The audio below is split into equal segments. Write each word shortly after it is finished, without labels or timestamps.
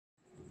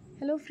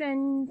Hello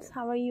friends,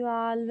 how are you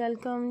all?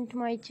 Welcome to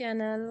my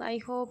channel. I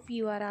hope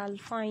you are all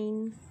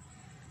fine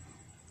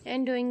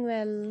and doing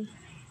well.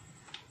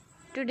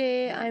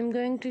 Today I am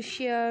going to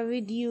share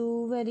with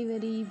you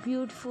very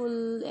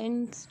beautiful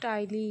and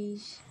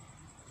stylish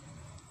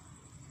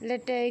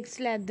latex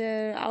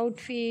leather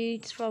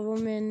outfits for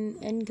women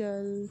and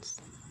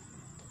girls.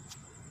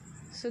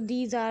 So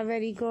these are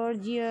very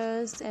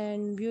gorgeous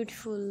and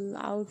beautiful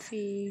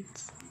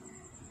outfits.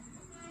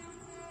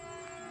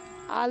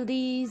 All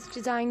these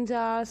designs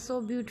are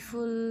so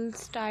beautiful,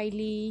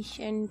 stylish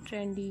and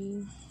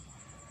trendy.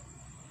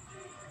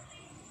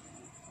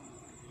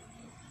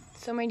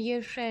 So my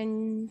dear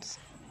friends,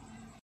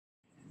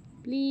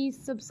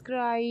 please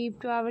subscribe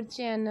to our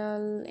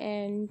channel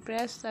and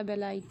press the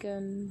bell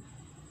icon.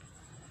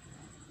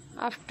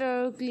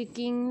 After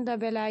clicking the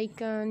bell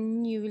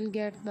icon, you will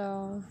get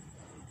the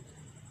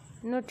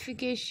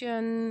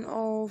notification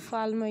of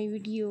all my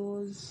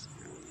videos.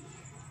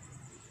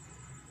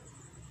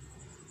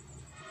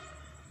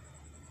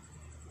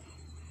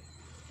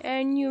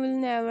 And you will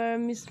never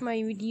miss my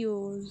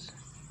videos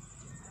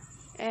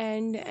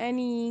and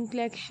any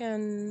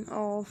collection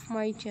of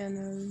my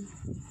channel.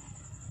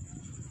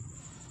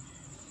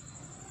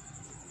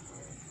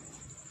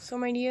 So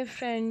my dear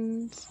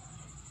friends,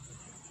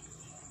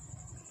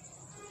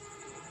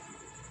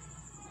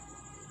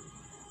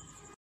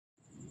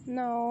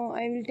 now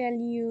I will tell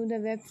you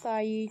the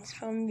websites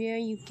from where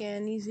you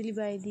can easily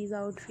buy these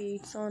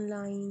outfits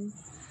online.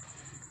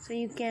 So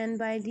you can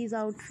buy these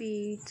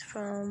outfits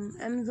from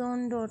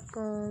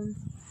Amazon.com,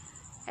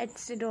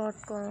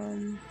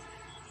 Etsy.com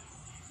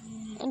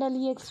and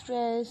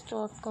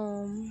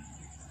AliExpress.com.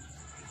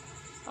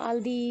 All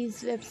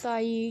these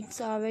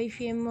websites are very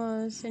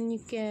famous and you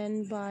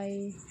can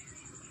buy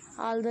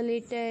all the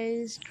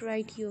latest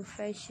variety of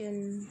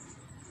fashion.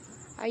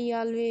 I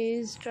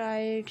always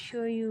try to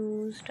show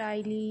you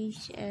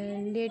stylish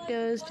and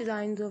latest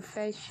designs of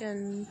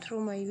fashion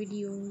through my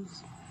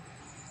videos.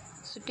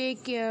 So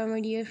take care my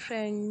dear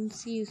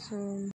friends, see you soon.